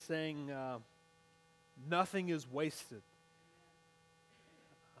saying nothing is wasted.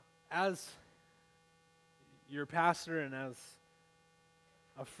 As your pastor and as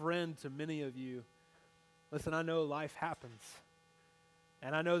a friend to many of you, listen, I know life happens.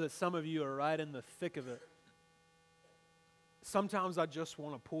 And I know that some of you are right in the thick of it. Sometimes I just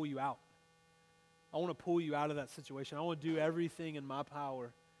want to pull you out. I want to pull you out of that situation. I want to do everything in my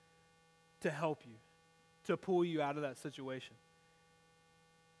power to help you, to pull you out of that situation.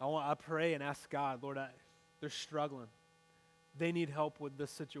 I pray and ask God, Lord, they're struggling. They need help with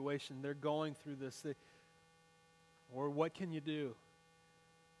this situation. They're going through this. Or what can you do?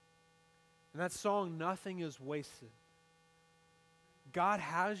 And that song, Nothing is Wasted. God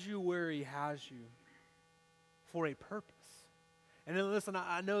has you where He has you for a purpose. And then listen,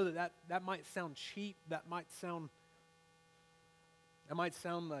 I know that might sound cheap. That might sound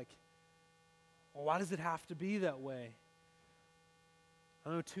like, well, why does it have to be that way? I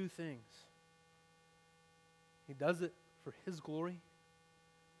know two things. He does it for His glory,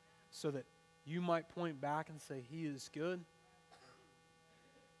 so that you might point back and say, He is good.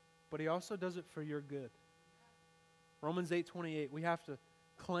 But He also does it for your good. Romans 8:28, we have to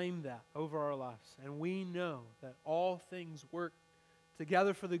claim that over our lives. And we know that all things work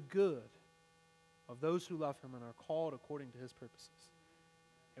together for the good of those who love Him and are called according to His purposes.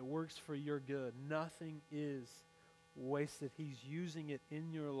 It works for your good. Nothing is wasted. He's using it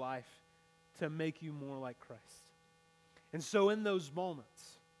in your life to make you more like Christ. And so in those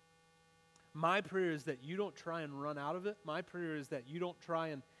moments, my prayer is that you don't try and run out of it. My prayer is that you don't try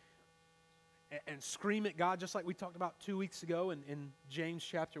and scream at God, just like we talked about 2 weeks ago in James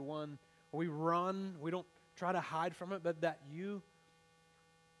chapter 1. We run, we don't try to hide from it, but that you,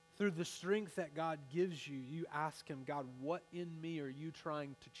 through the strength that God gives you, you ask Him, God, what in me are you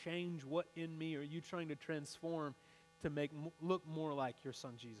trying to change? What in me are you trying to transform to make look more like your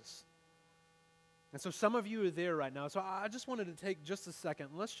Son Jesus? And so some of you are there right now. So I just wanted to take just a second.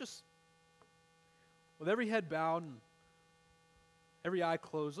 Let's just, with every head bowed and every eye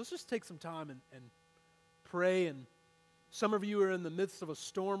closed, let's just take some time and pray. And some of you are in the midst of a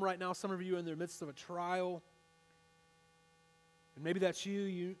storm right now. Some of you are in the midst of a trial. And maybe that's you.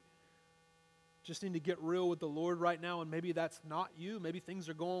 You just need to get real with the Lord right now. And maybe that's not you. Maybe things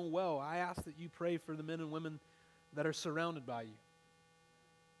are going well. I ask that you pray for the men and women that are surrounded by you.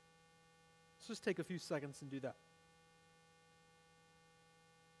 Let's just take a few seconds and do that.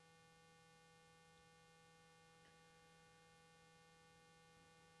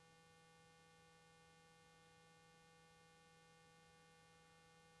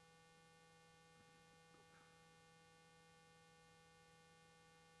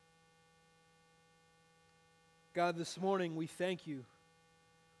 God, this morning we thank you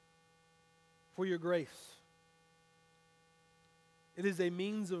for your grace. It is a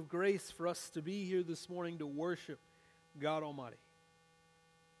means of grace for us to be here this morning to worship God Almighty.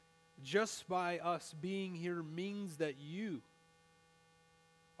 Just by us being here means that you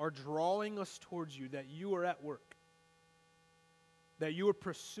are drawing us towards you, that you are at work, that you are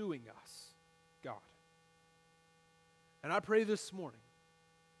pursuing us, God. And I pray this morning,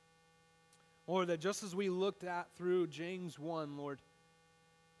 Lord, that just as we looked at through James 1, Lord,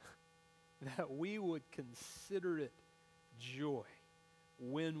 that we would consider it joy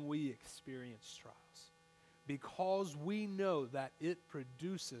when we experience trials, because we know that it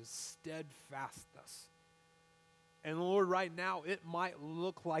produces steadfastness. And Lord, right now, it might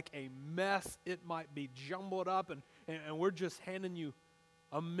look like a mess. It might be jumbled up, and we're just handing you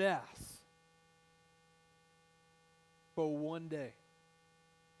a mess. But one day,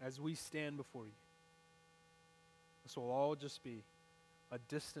 as we stand before you, this will all just be a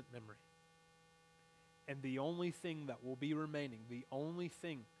distant memory. And the only thing that will be remaining, the only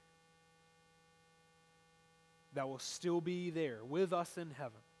thing that will still be there with us in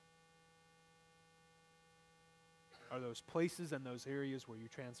heaven, are those places and those areas where you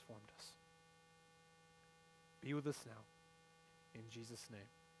transformed us. Be with us now. In Jesus'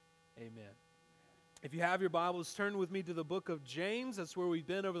 name, amen. If you have your Bibles, turn with me to the book of James. That's where we've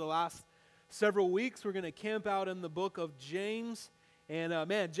been over the last several weeks. We're going to camp out in the book of James. And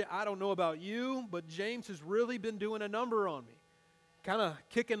I don't know about you, but James has really been doing a number on me. Kind of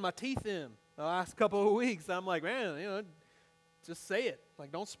kicking my teeth in the last couple of weeks. I'm like, man, just say it.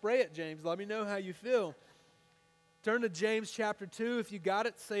 Like, don't spray it, James. Let me know how you feel. Turn to James chapter 2. If you got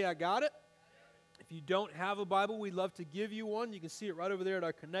it, say I got it. If you don't have a Bible, we'd love to give you one. You can see it right over there at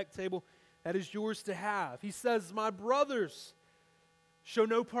our Connect table. That is yours to have. He says, my brothers, show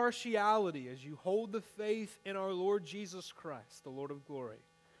no partiality as you hold the faith in our Lord Jesus Christ, the Lord of glory.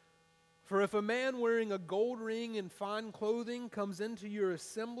 For if a man wearing a gold ring and fine clothing comes into your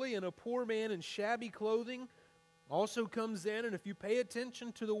assembly, and a poor man in shabby clothing also comes in, and if you pay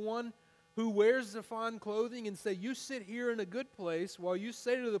attention to the one who wears the fine clothing and say, you sit here in a good place, while you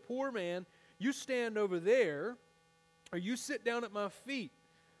say to the poor man, you stand over there, or you sit down at my feet,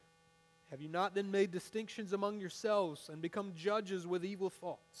 have you not then made distinctions among yourselves and become judges with evil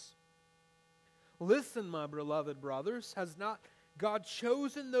thoughts? Listen, my beloved brothers, has not God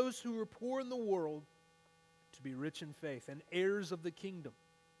chosen those who are poor in the world to be rich in faith and heirs of the kingdom,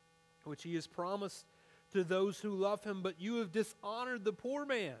 which he has promised to those who love him? But you have dishonored the poor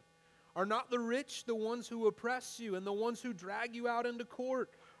man. Are not the rich the ones who oppress you and the ones who drag you out into court?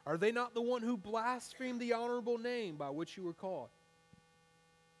 Are they not the one who blaspheme the honorable name by which you were called?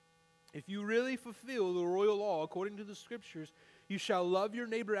 If you really fulfill the royal law according to the Scriptures, you shall love your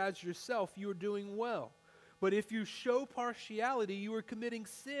neighbor as yourself, you are doing well. But if you show partiality, you are committing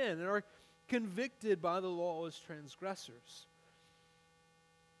sin and are convicted by the law as transgressors.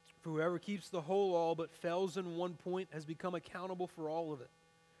 For whoever keeps the whole law but fails in one point has become accountable for all of it.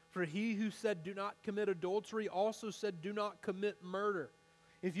 For he who said, do not commit adultery, also said, do not commit murder.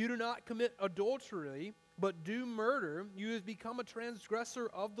 If you do not commit adultery, but do murder, you have become a transgressor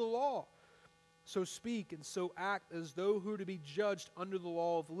of the law. So speak and so act as though who are to be judged under the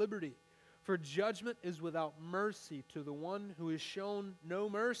law of liberty. For judgment is without mercy to the one who has shown no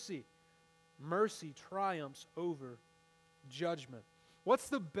mercy. Mercy triumphs over judgment. What's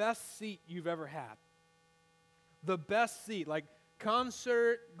the best seat you've ever had? The best seat, like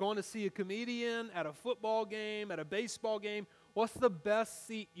concert, going to see a comedian, at a football game, at a baseball game. What's the best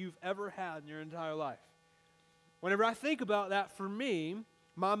seat you've ever had in your entire life? Whenever I think about that, for me,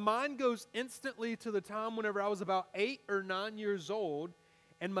 my mind goes instantly to the time whenever I was about 8 or 9 years old,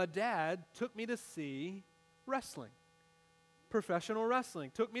 and my dad took me to see wrestling, professional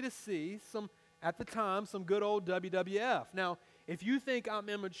wrestling. Took me to see at the time, some good old WWF. Now, if you think I'm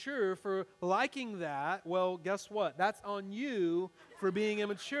immature for liking that, well, guess what? That's on you for being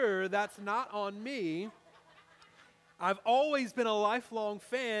immature. That's not on me. I've always been a lifelong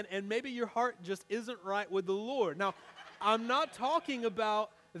fan, and maybe your heart just isn't right with the Lord. Now, I'm not talking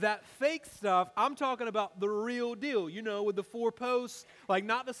about that fake stuff. I'm talking about the real deal, with the 4 posts, like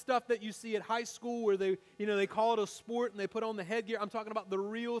not the stuff that you see at high school where they call it a sport and they put on the headgear. I'm talking about the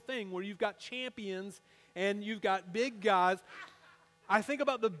real thing where you've got champions and you've got big guys. I think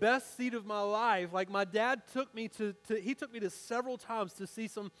about the best seat of my life. Like my dad took me to several times to see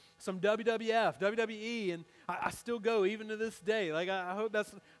some WWF, WWE, and I still go even to this day. Like I hope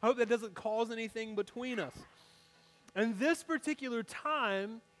that doesn't cause anything between us. And this particular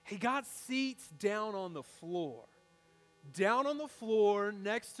time, he got seats down on the floor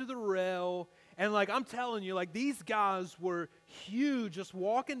next to the rail. And like I'm telling you, like these guys were huge, just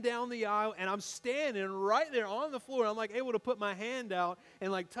walking down the aisle, and I'm standing right there on the floor. I'm like able to put my hand out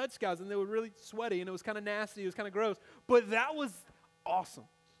and like touch guys, and they were really sweaty, and it was kind of nasty, it was kind of gross. But that was awesome.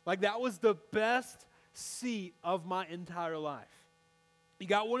 Like that was the best seat of my entire life. You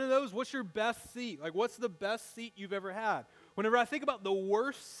got one of those? What's your best seat? Like what's the best seat you've ever had? Whenever I think about the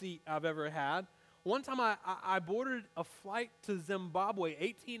worst seat I've ever had, one time I boarded a flight to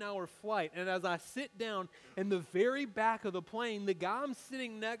Zimbabwe, 18-hour flight, and as I sit down in the very back of the plane, the guy I'm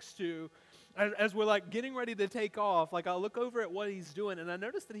sitting next to, as we're like getting ready to take off, like I look over at what he's doing, and I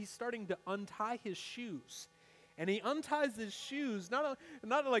notice that he's starting to untie his shoes. And he unties his shoes, not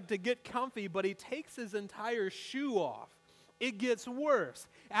like to get comfy, but he takes his entire shoe off. It gets worse.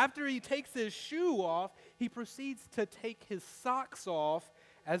 After he takes his shoe off, he proceeds to take his socks off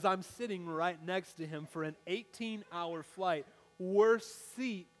as I'm sitting right next to him for an 18-hour flight. Worst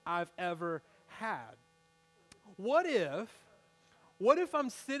seat I've ever had. What if I'm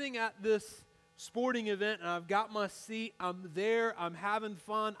sitting at this sporting event and I've got my seat, I'm there, I'm having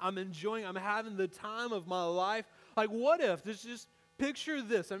fun, I'm enjoying, I'm having the time of my life. Like what if, just picture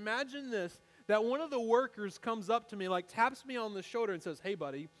this, imagine this, that one of the workers comes up to me, like taps me on the shoulder and says, hey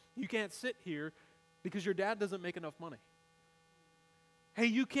buddy, you can't sit here because your dad doesn't make enough money. Hey,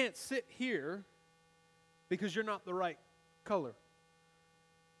 you can't sit here because you're not the right color.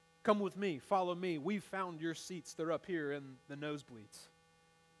 Come with me, follow me. We've found your seats. They're up here in the nosebleeds.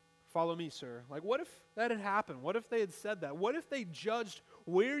 Follow me, sir. Like, what if that had happened? What if they had said that? What if they judged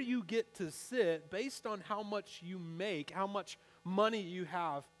where you get to sit based on how much you make, how much money you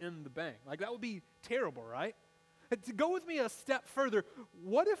have in the bank? Like, that would be terrible, right? And to go with me a step further,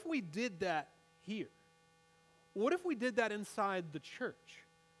 what if we did that here? What if we did that inside the church?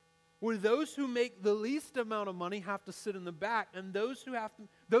 Where those who make the least amount of money have to sit in the back, and those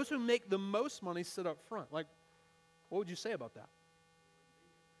who make the most money sit up front. Like, what would you say about that?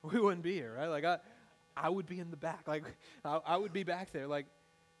 we wouldn't be here, right? Like, I would be in the back. Like, I would be back there. Like,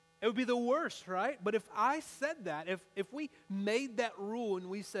 it would be the worst, right? But if I said that, if we made that rule and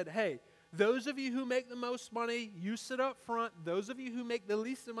we said, hey, those of you who make the most money, you sit up front. Those of you who make the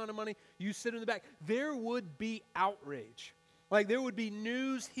least amount of money, you sit in the back. There would be outrage. Like, there would be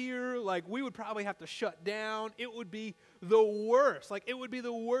news here. Like, we would probably have to shut down. It would be the worst. Like, it would be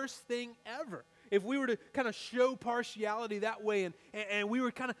the worst thing ever if we were to kind of show partiality that way and we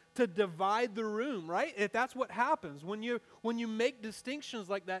were kind of to divide the room, right? If that's what happens. When you make distinctions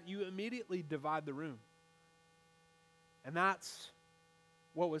like that, you immediately divide the room. And that's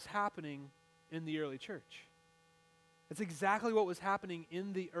what was happening in the early church. It's exactly what was happening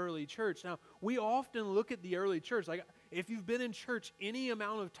in the early church. Now, we often look at the early church, like if you've been in church any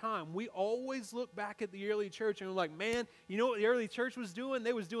amount of time, we always look back at the early church and we're like, man, you know what the early church was doing?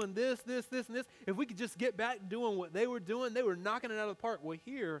 They was doing this, this, this, and this. If we could just get back doing what they were doing, they were knocking it out of the park. Well,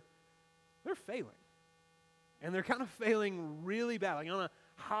 here, they're failing. And they're kind of failing really bad. Like on a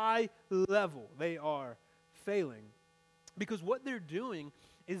high level, they are failing. Because what they're doing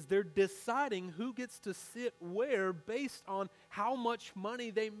is they're deciding who gets to sit where based on how much money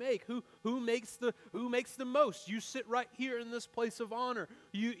they make, who makes the most. You sit right here in this place of honor.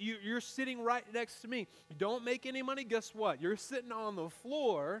 You're sitting right next to me. You don't make any money, guess what? You're sitting on the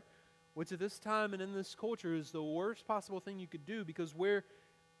floor, which at this time and in this culture is the worst possible thing you could do, because where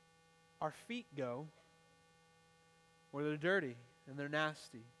our feet go, where they're dirty and they're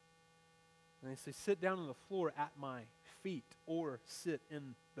nasty, and they say, sit down on the floor at my feet or sit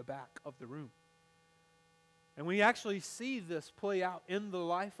in the back of the room. And we actually see this play out in the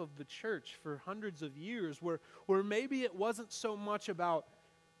life of the church for hundreds of years, where maybe it wasn't so much about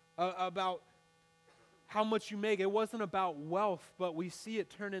how much you make. It wasn't about wealth, but we see it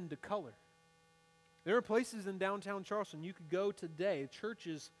turn into color. There are places in downtown Charleston you could go today,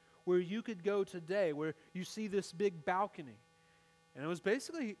 churches where you could go today, where you see this big balcony. And it was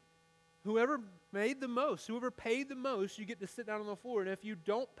basically whoever made the most, whoever paid the most, you get to sit down on the floor. And if you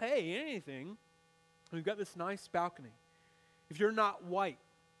don't pay anything, we've got this nice balcony. If you're not white,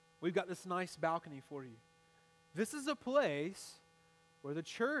 we've got this nice balcony for you. This is a place where the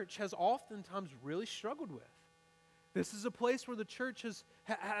church has oftentimes really struggled with. This is a place where the church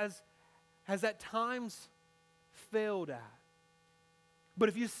has at times failed at. But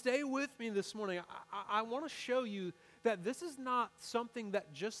if you stay with me this morning, I want to show you that this is not something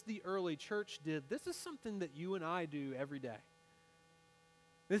that just the early church did. This is something that you and I do every day.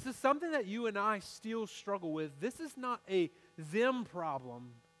 This is something that you and I still struggle with. This is not a them problem.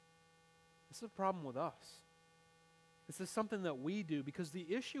 This is a problem with us. This is something that we do, because the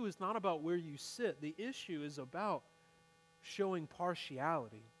issue is not about where you sit. The issue is about showing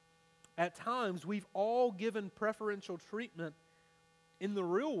partiality. At times, we've all given preferential treatment in the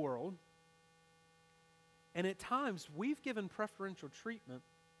real world, and at times, we've given preferential treatment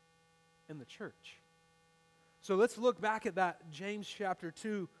in the church. So let's look back at that, James chapter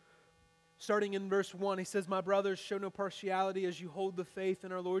 2, starting in verse 1. He says, my brothers, show no partiality as you hold the faith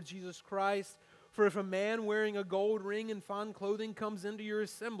in our Lord Jesus Christ. For if a man wearing a gold ring and fine clothing comes into your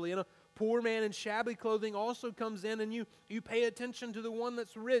assembly, and a poor man in shabby clothing also comes in, and you pay attention to the one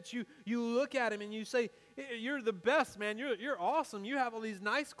that's rich, you look at him and you say, you're the best, man. You're awesome. You have all these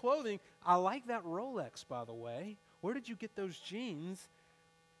nice clothing. I like that Rolex, by the way. Where did you get those jeans?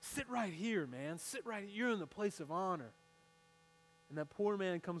 Sit right here, man. Sit right here. You're in the place of honor. And that poor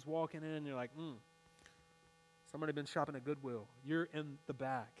man comes walking in, and you're like, somebody been shopping at Goodwill. You're in the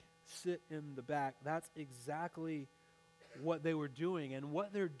back. Sit in the back. That's exactly what they were doing. And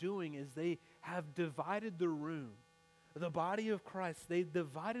what they're doing is they have divided the room. The body of Christ, they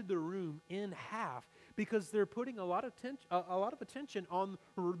divided the room in half because they're putting a lot of attention on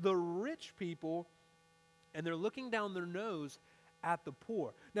the rich people, and they're looking down their nose at the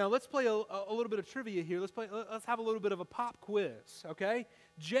poor. Now, let's play a little bit of trivia here. Let's have a little bit of a pop quiz, okay?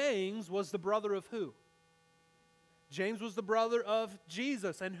 James was the brother of who? James was the brother of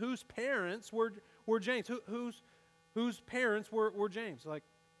Jesus. And whose parents were James? Whose parents were James? Like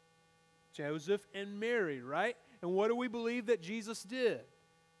Joseph and Mary, right? And what do we believe that Jesus did?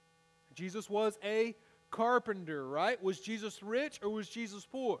 Jesus was a carpenter, right? Was Jesus rich or was Jesus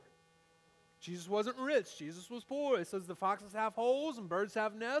poor? Jesus wasn't rich. Jesus was poor. It says the foxes have holes and birds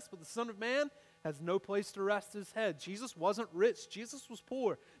have nests, but the Son of Man has no place to rest his head. Jesus wasn't rich. Jesus was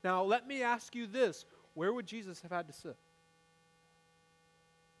poor. Now, let me ask you this. Where would Jesus have had to sit?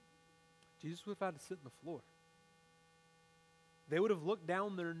 Jesus would have had to sit on the floor. They would have looked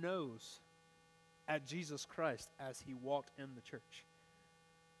down their nose at Jesus Christ as he walked in the church.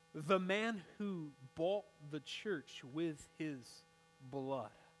 The man who bought the church with his blood.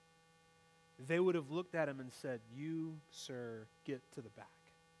 they would have looked at him and said, "You, sir, get to the back."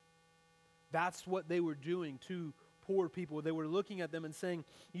 That's what they were doing to poor people. They were looking at them and saying,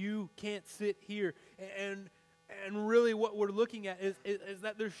 "You can't sit here." And really what we're looking at is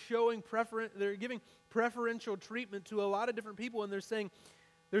that they're showing they're giving preferential treatment to a lot of different people, and they're saying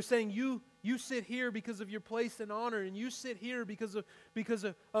you sit here because of your place in honor, and you sit here because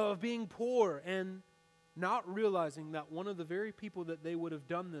of being poor, and not realizing that one of the very people that they would have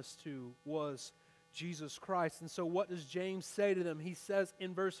done this to was Jesus Christ. And so what does James say to them? He says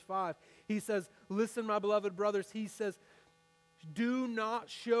in verse 5, he says, "Listen, my beloved brothers," he says, "do not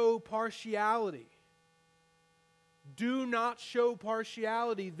show partiality." Do not show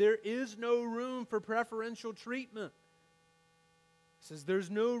partiality. There is no room for preferential treatment. He says there's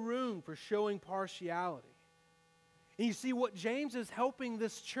no room for showing partiality. And you see what James is helping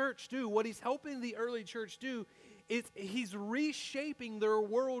this church do, what he's helping the early church do, is he's reshaping their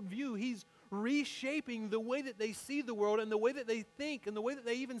worldview. He's reshaping the way that they see the world and the way that they think and the way that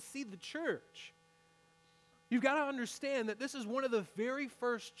they even see the church. You've got to understand that this is one of the very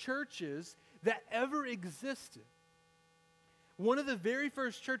first churches that ever existed. One of the very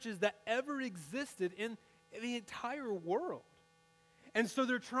first churches that ever existed in the entire world. And so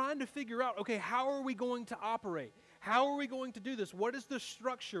they're trying to figure out, okay, how are we going to operate? How are we going to do this? What is the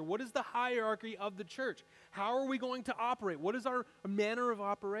structure? What is the hierarchy of the church? How are we going to operate? What is our manner of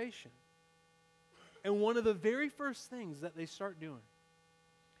operation? And one of the very first things that they start doing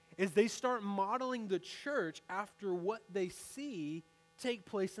is they start modeling the church after what they see take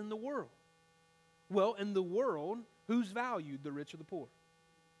place in the world. Well, in the world, who's valued, the rich or the poor?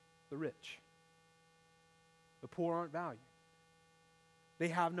 The rich. The poor aren't valued. They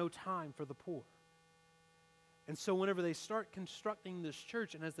have no time for the poor. And so whenever they start constructing this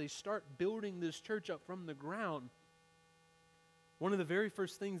church, and as they start building this church up from the ground, one of the very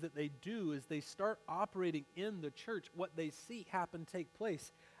first things that they do is they start operating in the church what they see happen take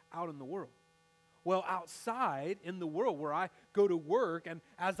place out in the world. Well, outside in the world where I go to work and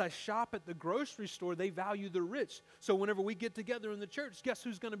as I shop at the grocery store, they value the rich. So whenever we get together in the church, guess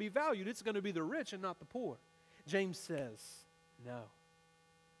who's going to be valued? It's going to be the rich and not the poor. James says, no,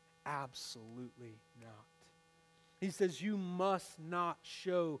 absolutely not. He says, you must not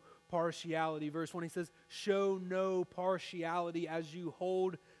show partiality. Verse 1, he says, show no partiality as you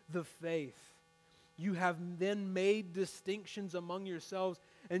hold the faith. You have then made distinctions among yourselves,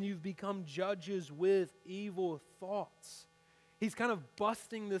 and you've become judges with evil thoughts. He's kind of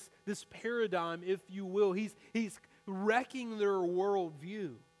busting this paradigm, if you will. He's wrecking their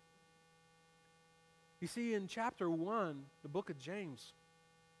worldview. You see, in chapter 1, the book of James,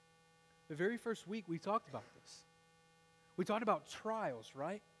 the very first week we talked about this. We talked about trials,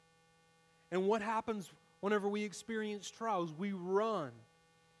 right? And what happens whenever we experience trials? We run.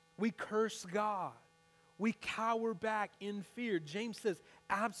 We curse God. We cower back in fear. James says,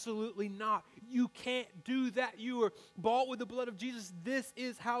 absolutely not. You can't do that. You are bought with the blood of Jesus. This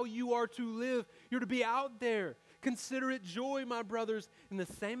is how you are to live. You're to be out there. Consider it joy, my brothers. And the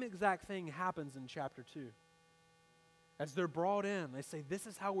same exact thing happens in chapter 2. As they're brought in, they say, this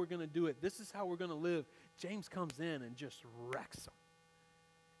is how we're going to do it. This is how we're going to live. James comes in and just wrecks them.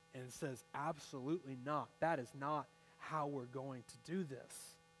 And says, absolutely not. That is not how we're going to do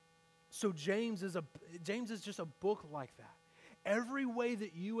this. So James is just a book like that. Every way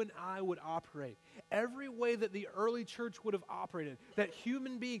that you and I would operate, every way that the early church would have operated, that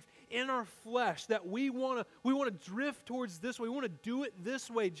human beings in our flesh, that we want to drift towards this way, we want to do it this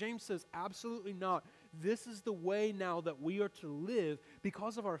way, James says, absolutely not. This is the way now that we are to live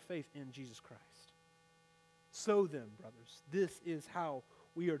because of our faith in Jesus Christ. So then, brothers, this is how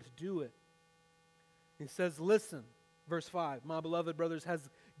we are to do it. He says, listen, verse 5, my beloved brothers, has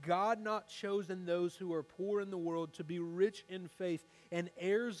God not chosen those who are poor in the world to be rich in faith and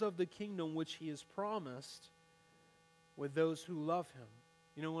heirs of the kingdom which he has promised with those who love him?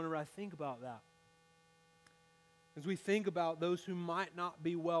 You know, whenever I think about that, as we think about those who might not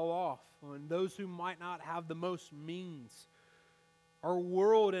be well off and those who might not have the most means, our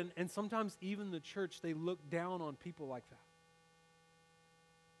world and sometimes even the church, they look down on people like that.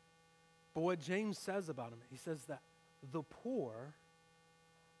 But what James says about him, he says that the poor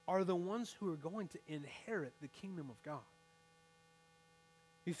are the ones who are going to inherit the kingdom of God.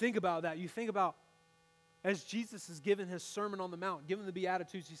 You think about that. You think about as Jesus is given his Sermon on the Mount, given the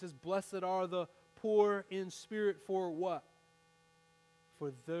Beatitudes, he says, blessed are the poor in spirit, for what?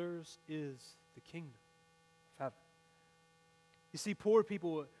 For theirs is the kingdom of heaven. You see, poor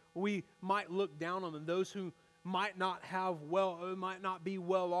people, we might look down on them. Those who might not be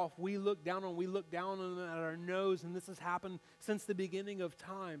well off, we look down on them at our nose, and this has happened since the beginning of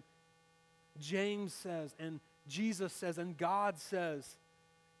time. James says, and Jesus says, and God says,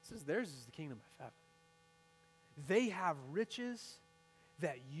 theirs is the kingdom of heaven. They have riches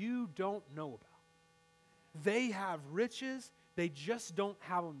that you don't know about. They have riches, they just don't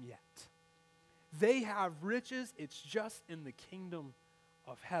have them yet. They have riches, it's just in the kingdom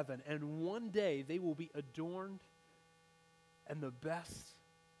of heaven. And one day they will be adorned and the best,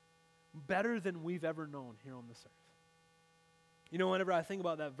 better than we've ever known here on this earth. You know, whenever I think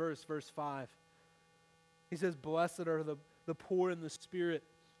about that verse 5, he says, blessed are the poor in the spirit,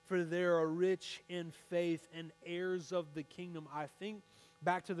 for they are rich in faith and heirs of the kingdom. I think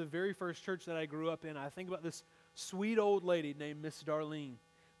back to the very first church that I grew up in. I think about this sweet old lady named Miss Darlene.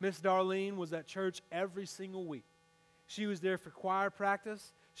 Miss Darlene was at church every single week. She was there for choir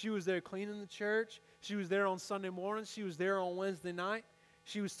practice. She was there cleaning the church. She was there on Sunday mornings. She was there on Wednesday night.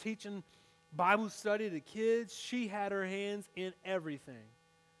 She was teaching Bible study to kids. She had her hands in everything.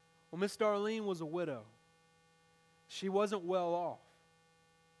 Well, Miss Darlene was a widow. She wasn't well off.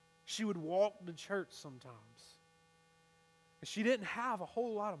 She would walk to church sometimes. And she didn't have a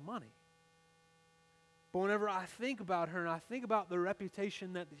whole lot of money. But whenever I think about her and I think about the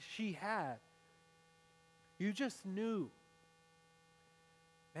reputation that she had, you just knew,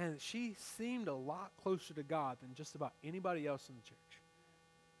 man, she seemed a lot closer to God than just about anybody else in the church.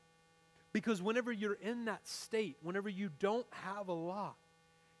 Because whenever you're in that state, whenever you don't have a lot,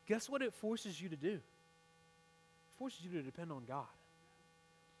 guess what it forces you to do? It forces you to depend on God.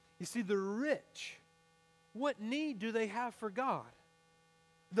 You see, the rich, what need do they have for God?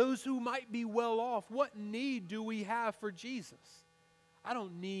 Those who might be well off, what need do we have for Jesus? I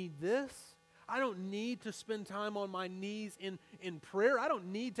don't need this. I don't need to spend time on my knees in prayer. I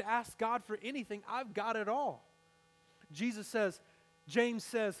don't need to ask God for anything. I've got it all. Jesus says, James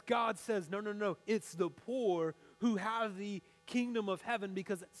says, God says, no. It's the poor who have the kingdom of heaven,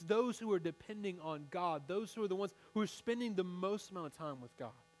 because it's those who are depending on God, those who are the ones who are spending the most amount of time with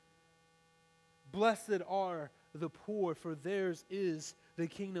God. Blessed are the poor, for theirs is the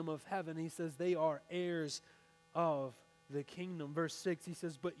kingdom of heaven. He says they are heirs of the kingdom. Verse 6, he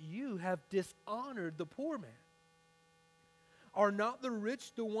says, but you have dishonored the poor man. Are not the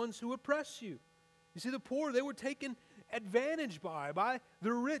rich the ones who oppress you? You see, the poor, they were taken advantage by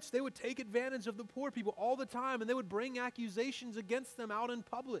the rich. They would take advantage of the poor people all the time, and they would bring accusations against them out in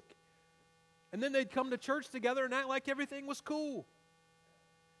public. And then they'd come to church together and act like everything was cool.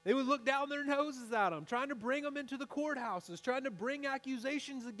 They would look down their noses at them, trying to bring them into the courthouses, trying to bring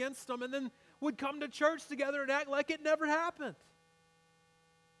accusations against them, and then would come to church together and act like it never happened.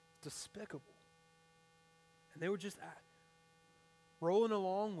 It's despicable. And they were just rolling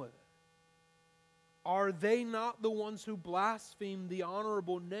along with it. Are they not the ones who blaspheme the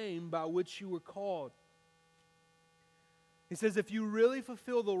honorable name by which you were called? He says, if you really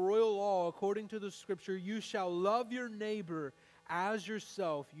fulfill the royal law according to the scripture, you shall love your neighbor as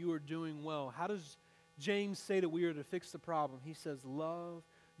yourself. You are doing well. How does James say that we are to fix the problem? He says, love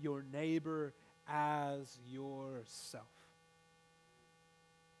your neighbor as yourself.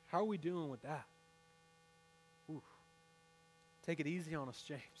 How are we doing with that? Ooh. Take it easy on us,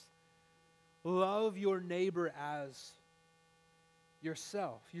 James. Love your neighbor as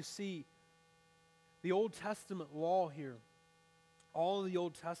yourself. You see, the Old Testament law here, all of the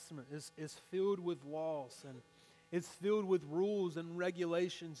Old Testament is filled with laws, and it's filled with rules and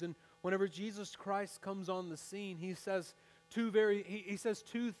regulations. And whenever Jesus Christ comes on the scene, he says two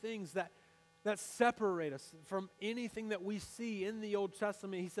things that separate us from anything that we see in the Old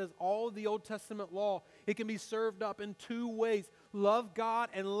Testament. He says all of the Old Testament law, it can be served up in two ways: love God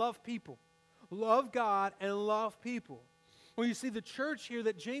and love people. Love God and love people. Well, you see, the church here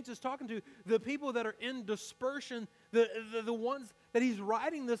that James is talking to, the people that are in dispersion, the ones that he's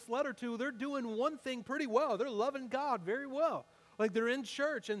writing this letter to, they're doing one thing pretty well. They're loving God very well. Like, they're in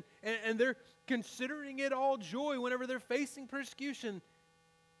church and they're considering it all joy whenever they're facing persecution.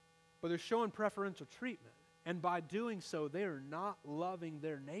 But they're showing preferential treatment. And by doing so, they are not loving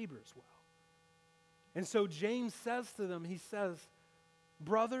their neighbors well. And so James says to them, he says,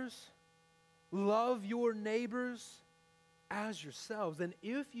 brothers, love your neighbors as yourselves. And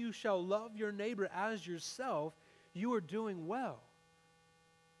if you shall love your neighbor as yourself, you are doing well.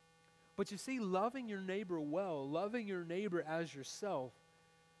 But you see, loving your neighbor well, loving your neighbor as yourself,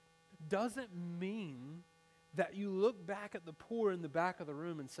 doesn't mean that you look back at the poor in the back of the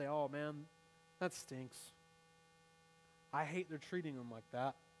room and say, oh man, that stinks. I hate they're treating them like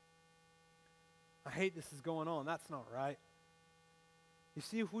that. I hate this is going on. That's not right. You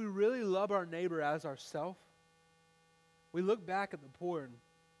see, if we really love our neighbor as ourselves, we look back at the poor and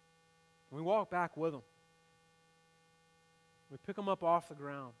we walk back with them. We pick them up off the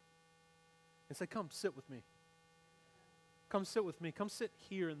ground. and say, come sit with me. Come sit with me. Come sit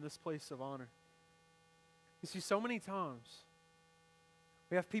here in this place of honor. You see, so many times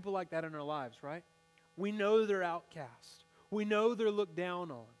we have people like that in our lives, right? We know they're outcast. We know they're looked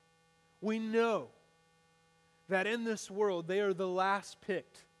down on. We know that in this world they are the last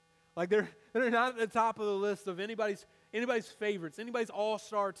picked. Like they're not at the top of the list of anybody's favorites, anybody's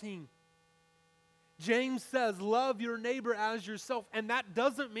all-star team. James says, love your neighbor as yourself. And that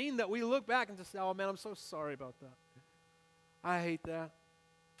doesn't mean that we look back and just say, oh man, I'm so sorry about that. I hate that.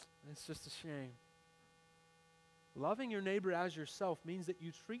 It's just a shame. Loving your neighbor as yourself means that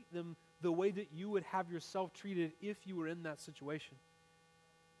you treat them the way that you would have yourself treated if you were in that situation.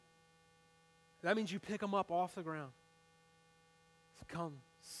 That means you pick them up off the ground. So come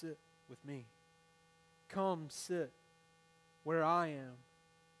sit with me. Come sit where I am.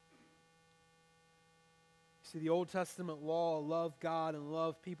 See, the Old Testament law, love God and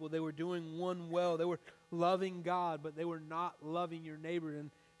love people, they were doing one well. They were loving God, but they were not loving your neighbor.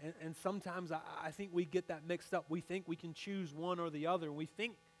 And sometimes I think we get that mixed up. We think we can choose one or the other. We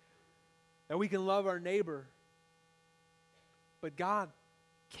think that we can love our neighbor. But God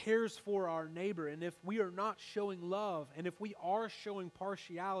cares for our neighbor. And if we are not showing love, and if we are showing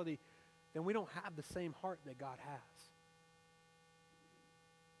partiality, then we don't have the same heart that God has.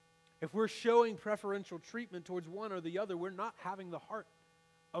 If we're showing preferential treatment towards one or the other, we're not having the heart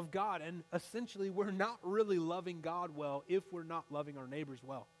of God. And essentially, we're not really loving God well if we're not loving our neighbors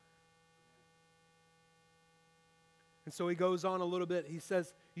well. And so he goes on a little bit. He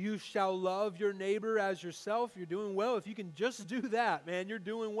says, you shall love your neighbor as yourself. You're doing well. If you can just do that, man, you're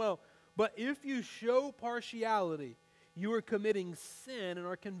doing well. But if you show partiality, you are committing sin and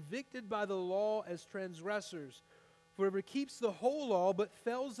are convicted by the law as transgressors. For whoever keeps the whole law but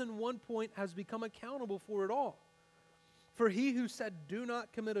fails in one point has become accountable for it all. For he who said, do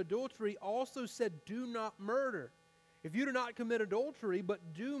not commit adultery, also said, do not murder. If you do not commit adultery but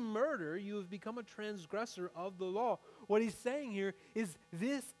do murder, you have become a transgressor of the law. What he's saying here is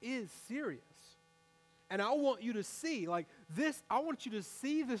this is serious. And I want you to see, like this, I want you to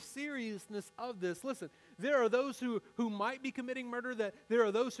see the seriousness of this. Listen, there are those who might be committing murder, that there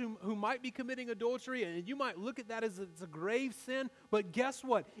are those who might be committing adultery, and you might look at that as it's a grave sin. But guess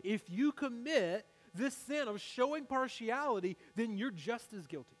what? If you commit this sin of showing partiality, then you're just as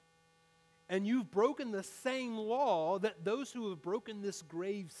guilty. And you've broken the same law that those who have broken this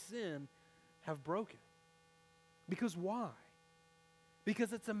grave sin have broken. Because why?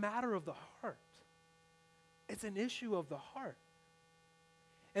 Because it's a matter of the heart. It's an issue of the heart.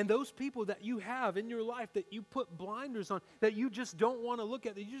 And those people that you have in your life that you put blinders on, that you just don't want to look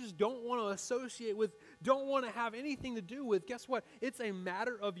at, that you just don't want to associate with, don't want to have anything to do with, guess what? It's a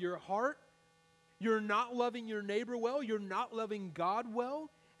matter of your heart. You're not loving your neighbor well. You're not loving God well.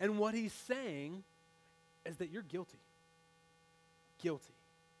 And what he's saying is that you're guilty. Guilty.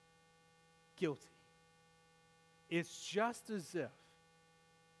 Guilty. It's just as if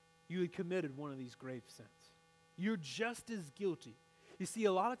you had committed one of these grave sins. You're just as guilty. You see,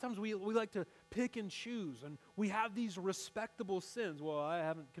 a lot of times we like to pick and choose, and we have these respectable sins. Well, I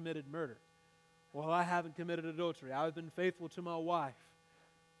haven't committed murder. Well, I haven't committed adultery. I've been faithful to my wife.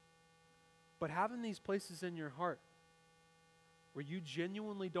 But having these places in your heart where you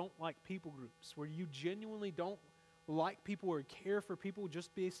genuinely don't like people groups, where you genuinely don't like people or care for people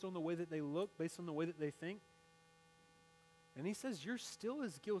just based on the way that they look, based on the way that they think. And he says you're still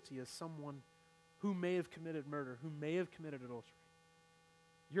as guilty as someone who may have committed murder, who may have committed adultery.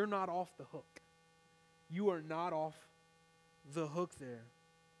 You're not off the hook. You are not off the hook there.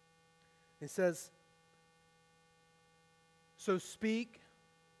 It says, so speak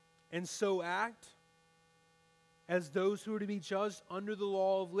and so act as those who are to be judged under the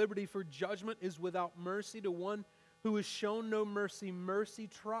law of liberty, for judgment is without mercy to one who has shown no mercy. Mercy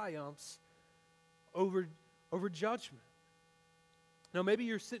triumphs over judgment. Now, maybe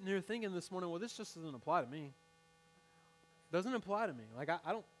you're sitting here thinking this morning, well, this just doesn't apply to me. It doesn't apply to me. Like,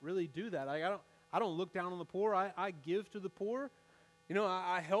 I don't really do that. I don't look down on the poor. I give to the poor. You know,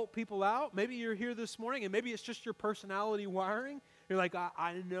 I help people out. Maybe you're here this morning, and maybe it's just your personality wiring. You're like,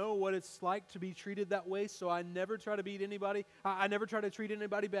 I know what it's like to be treated that way, so I never try to beat anybody. I never try to treat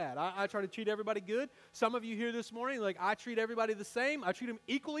anybody bad. I try to treat everybody good. Some of you here this morning, like, I treat everybody the same. I treat them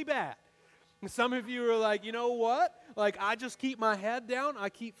equally bad. And some of you are like, you know what? Like, I just keep my head down. I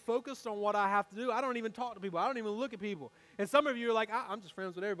keep focused on what I have to do. I don't even talk to people. I don't even look at people. And some of you are like, I'm just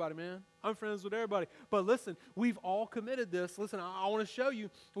friends with everybody, man. I'm friends with everybody. But listen, we've all committed this. Listen, I want to show you,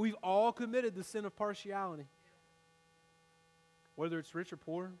 we've all committed the sin of partiality. Whether it's rich or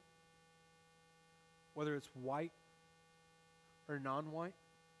poor, whether it's white or non-white,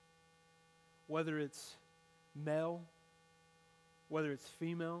 whether it's male, whether it's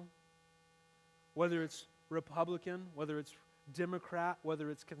female, whether it's Republican, whether it's Democrat, whether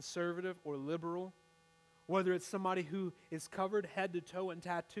it's conservative or liberal, whether it's somebody who is covered head to toe in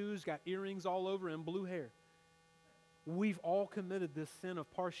tattoos, got earrings all over, and blue hair. We've all committed this sin of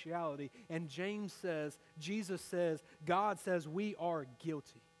partiality, and James says, Jesus says, God says we are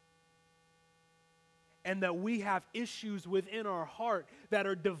guilty. And that we have issues within our heart that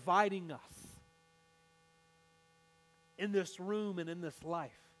are dividing us in this room and in this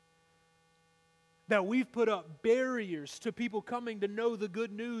life. That we've put up barriers to people coming to know the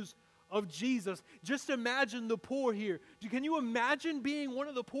good news of Jesus. Just imagine the poor here. Can you imagine being one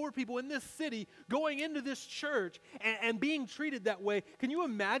of the poor people in this city, going into this church and being treated that way? Can you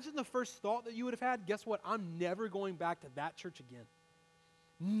imagine the first thought that you would have had? Guess what? I'm never going back to that church again.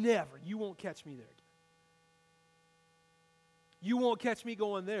 Never. You won't catch me there again. You won't catch me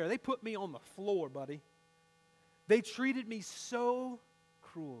going there. They put me on the floor, buddy. They treated me so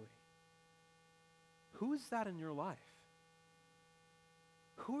cruelly. Who is that in your life?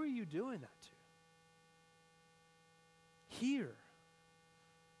 Who are you doing that to? Here.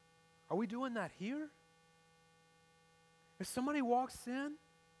 Are we doing that here? If somebody walks in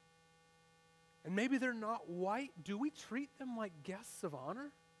and maybe they're not white, do we treat them like guests of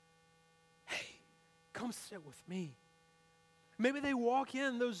honor? Hey, come sit with me. Maybe they walk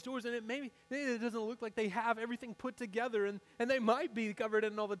in those doors and maybe it doesn't look like they have everything put together and they might be covered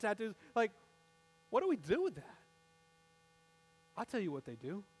in all the tattoos. Like, what do we do with that? I'll tell you what they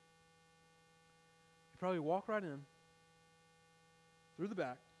do. They probably walk right in, through the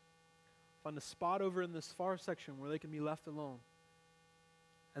back, find a spot over in this far section where they can be left alone.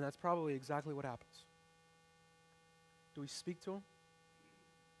 And that's probably exactly what happens. Do we speak to them?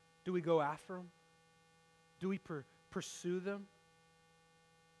 Do we go after them? Do we pursue them?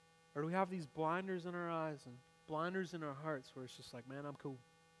 Or do we have these blinders in our eyes and blinders in our hearts where it's just like, man, I'm cool.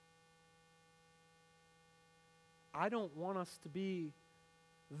 I don't want us to be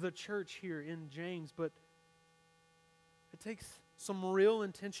the church here in James, but it takes some real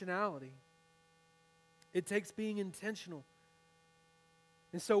intentionality. It takes being intentional.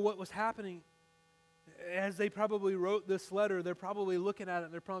 And so what was happening, as they probably wrote this letter, they're probably looking at it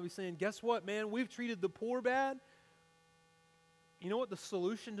and they're probably saying, guess what, man? We've treated the poor bad. You know what the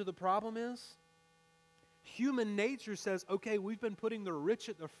solution to the problem is? Human nature says, okay, we've been putting the rich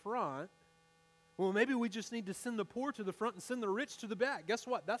at the front. Well, maybe we just need to send the poor to the front and send the rich to the back. Guess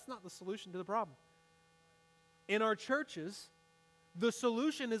what? That's not the solution to the problem. In our churches, the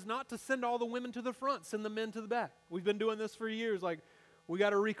solution is not to send all the women to the front, send the men to the back. We've been doing this for years. Like, we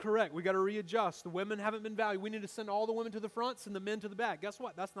got to recorrect. We got to readjust. The women haven't been valued. We need to send all the women to the front, send the men to the back. Guess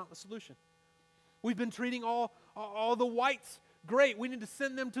what? That's not the solution. We've been treating all the whites great. We need to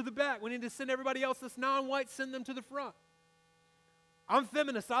send them to the back. We need to send everybody else that's non-white, send them to the front. I'm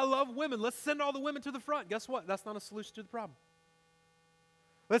feminist. I love women. Let's send all the women to the front. Guess what? That's not a solution to the problem.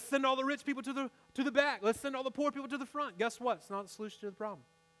 Let's send all the rich people to the back. Let's send all the poor people to the front. Guess what? It's not a solution to the problem.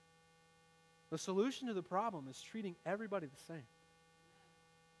 The solution to the problem is treating everybody the same.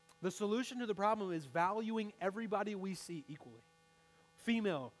 The solution to the problem is valuing everybody we see equally.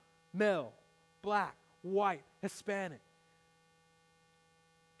 Female, male, black, white, Hispanic.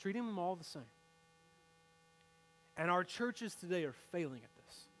 Treating them all the same. And our churches today are failing at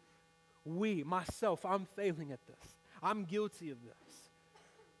this. Myself, I'm failing at this. I'm guilty of this.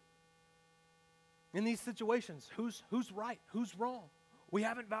 In these situations, who's right? Who's wrong? We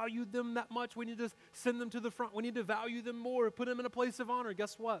haven't valued them that much. We need to send them to the front. We need to value them more, put them in a place of honor.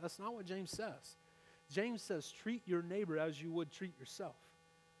 Guess what? That's not what James says. James says, treat your neighbor as you would treat yourself.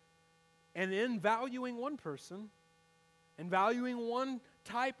 And in valuing one person, and valuing one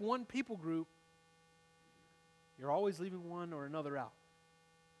type, one people group, you're always leaving one or another out.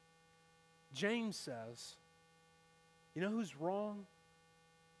 James says, you know who's wrong?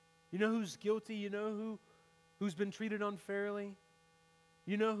 You know who's guilty? You know who's been treated unfairly?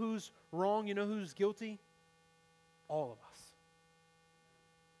 You know who's wrong? You know who's guilty? All of us.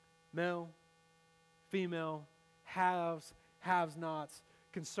 Male, female, haves, have-nots,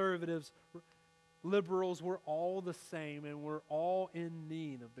 conservatives, liberals, we're all the same, and we're all in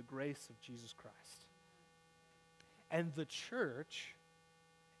need of the grace of Jesus Christ. And the church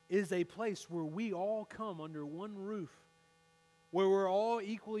is a place where we all come under one roof, where we're all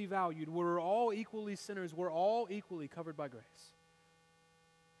equally valued, where we're all equally sinners, we're all equally covered by grace.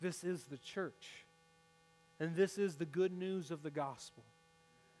 This is the church. And this is the good news of the gospel.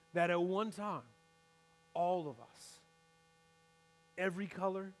 That at one time, all of us, every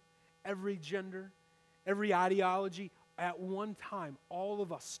color, every gender, every ideology, at one time, all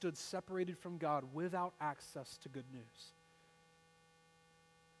of us stood separated from God without access to good news.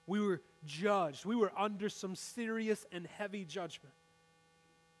 We were judged. We were under some serious and heavy judgment.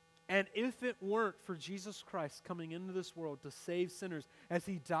 And if it weren't for Jesus Christ coming into this world to save sinners as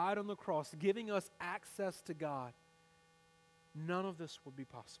he died on the cross, giving us access to God, none of this would be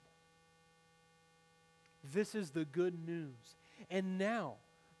possible. This is the good news. And now,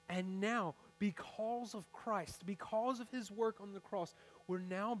 because of Christ, because of his work on the cross, we're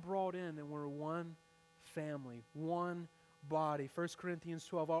now brought in and we're one family, one body. 1 Corinthians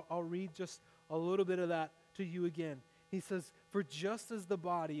 12, I'll read just a little bit of that to you again. He says, "For just as the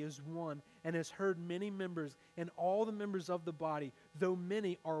body is one and has heard many members, and all the members of the body, though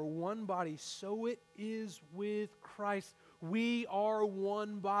many, are one body, so it is with Christ. We are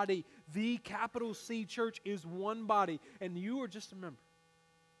one body." The capital C church is one body, and you are just a member.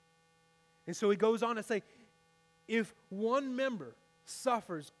 And so he goes on to say, if one member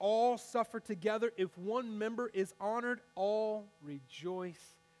suffers, all suffer together. If one member is honored, all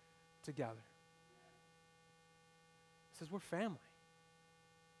rejoice together. He says we're family.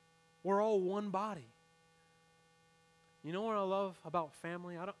 We're all one body. You know what I love about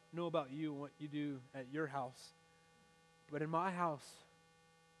family? I don't know about you and what you do at your house, but in my house,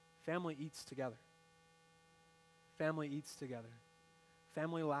 family eats together. Family eats together.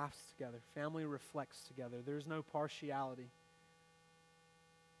 Family laughs together. Family reflects together. There's no partiality.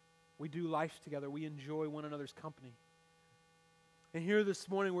 We do life together. We enjoy one another's company. And here this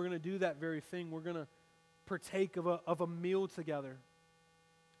morning, we're going to do that very thing. We're going to partake of a meal together.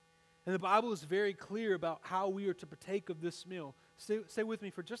 And the Bible is very clear about how we are to partake of this meal. Stay with me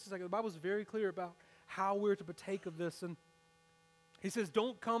for just a second. The Bible is very clear about how we're to partake of this. And he says,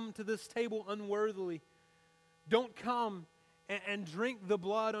 don't come to this table unworthily. Don't come and drink the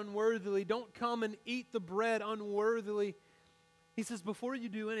blood unworthily. Don't come and eat the bread unworthily. He says, before you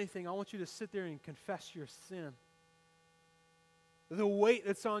do anything, I want you to sit there and confess your sin. The weight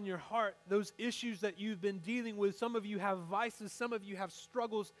that's on your heart, those issues that you've been dealing with. Some of you have vices, some of you have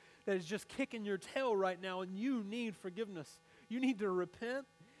struggles that is just kicking your tail right now, and you need forgiveness. You need to repent,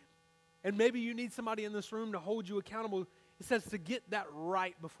 and maybe you need somebody in this room to hold you accountable. It says to get that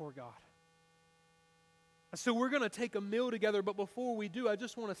right before God. So we're going to take a meal together, but before we do, I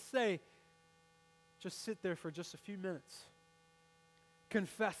just want to say, just sit there for just a few minutes.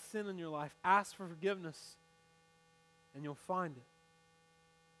 Confess sin in your life. Ask for forgiveness, and you'll find it.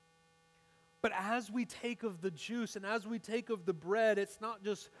 But as we take of the juice and as we take of the bread, it's not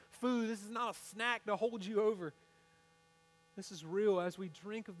just food. This is not a snack to hold you over. This is real. As we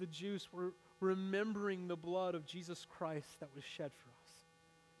drink of the juice, we're remembering the blood of Jesus Christ that was shed for us.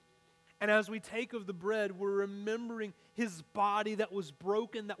 And as we take of the bread, we're remembering his body that was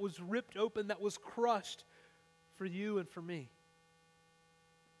broken, that was ripped open, that was crushed for you and for me.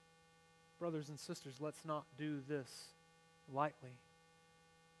 Brothers and sisters, let's not do this lightly.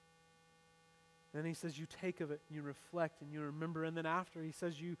 Then he says you take of it and you reflect and you remember. And then after he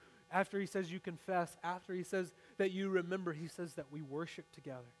says you confess, after he says that you remember, he says that we worship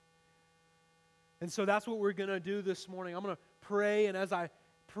together. And so that's what we're going to do this morning. I'm going to pray, and as I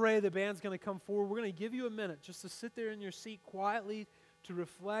pray, the band's going to come forward. We're going to give you a minute just to sit there in your seat quietly, to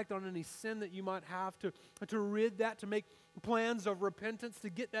reflect on any sin that you might have, to rid that, to make plans of repentance, to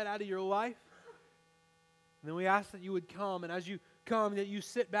get that out of your life. And then we ask that you would come, and as you come, that you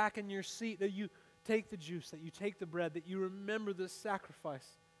sit back in your seat, that you take the juice, that you take the bread, that you remember this sacrifice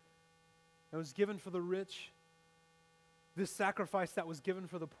that was given for the rich, this sacrifice that was given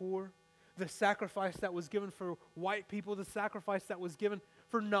for the poor, the sacrifice that was given for white people, the sacrifice that was given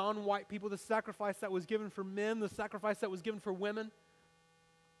for non-white people, the sacrifice that was given for men, the sacrifice that was given for women,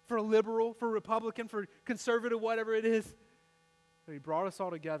 for liberal, for Republican, for conservative, whatever it is. But he brought us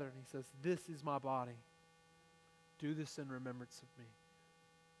all together and he says, this is my body. Do this in remembrance of me.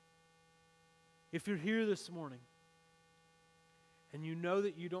 If you're here this morning and you know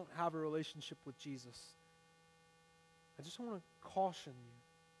that you don't have a relationship with Jesus, I just want to caution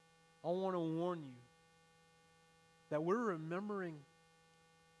you. I want to warn you that we're remembering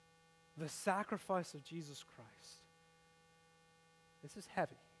the sacrifice of Jesus Christ. This is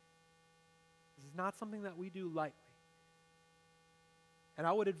heavy. This is not something that we do lightly. And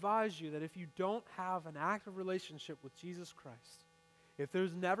I would advise you that if you don't have an active relationship with Jesus Christ, if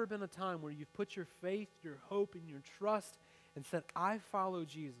there's never been a time where you've put your faith, your hope, and your trust and said, I follow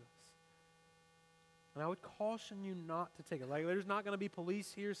Jesus, and I would caution you not to take it. Like, there's not going to be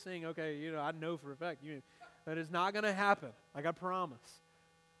police here saying, okay, I know for a fact. That is not going to happen. Like, I promise.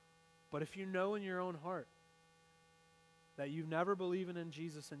 But if you know in your own heart that you've never believed in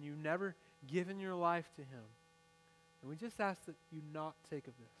Jesus and you've never given your life to him, And we just ask that you not take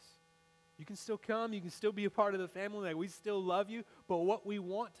of this. You can still come, you can still be a part of the family, like we still love you, but what we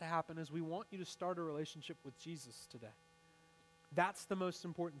want to happen is we want you to start a relationship with Jesus today. That's the most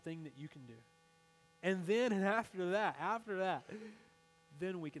important thing that you can do. And then, and after that,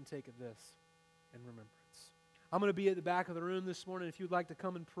 then we can take of this in remembrance. I'm going to be at the back of the room this morning. If you'd like to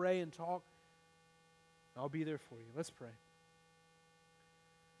come and pray and talk, I'll be there for you. Let's pray.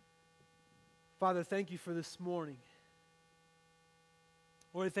 Father, thank you for this morning.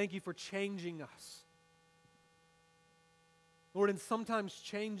 Lord, thank you for changing us. Lord, and sometimes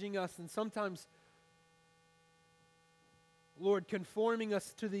changing us, and sometimes, Lord, conforming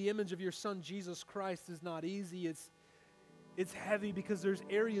us to the image of your Son, Jesus Christ, is not easy. It's heavy because there's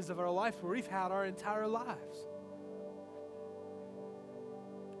areas of our life where we've had our entire lives.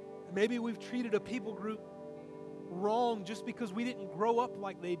 Maybe we've treated a people group wrong just because we didn't grow up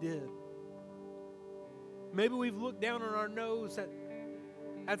like they did. Maybe we've looked down on our nose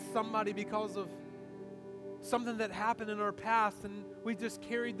at somebody because of something that happened in our past, and we just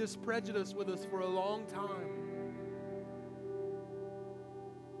carried this prejudice with us for a long time.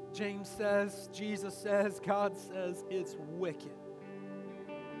 James says, Jesus says, God says it's wicked.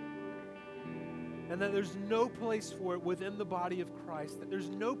 And that there's no place for it within the body of Christ, that there's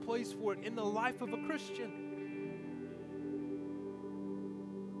no place for it in the life of a Christian.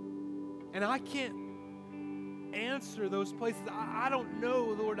 And I can't answer those places. I don't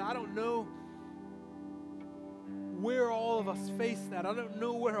know, Lord, I don't know where all of us face that. I don't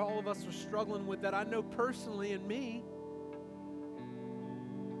know where all of us are struggling with that. I know personally in me.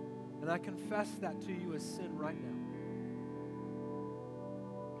 And I confess that to you as sin right now.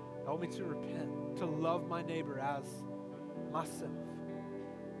 Help me to repent, to love my neighbor as myself.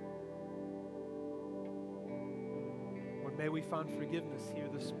 Lord, may we find forgiveness here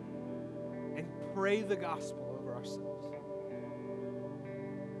this morning and pray the gospel over ourselves.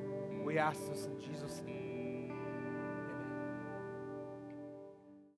 We ask this in Jesus' name.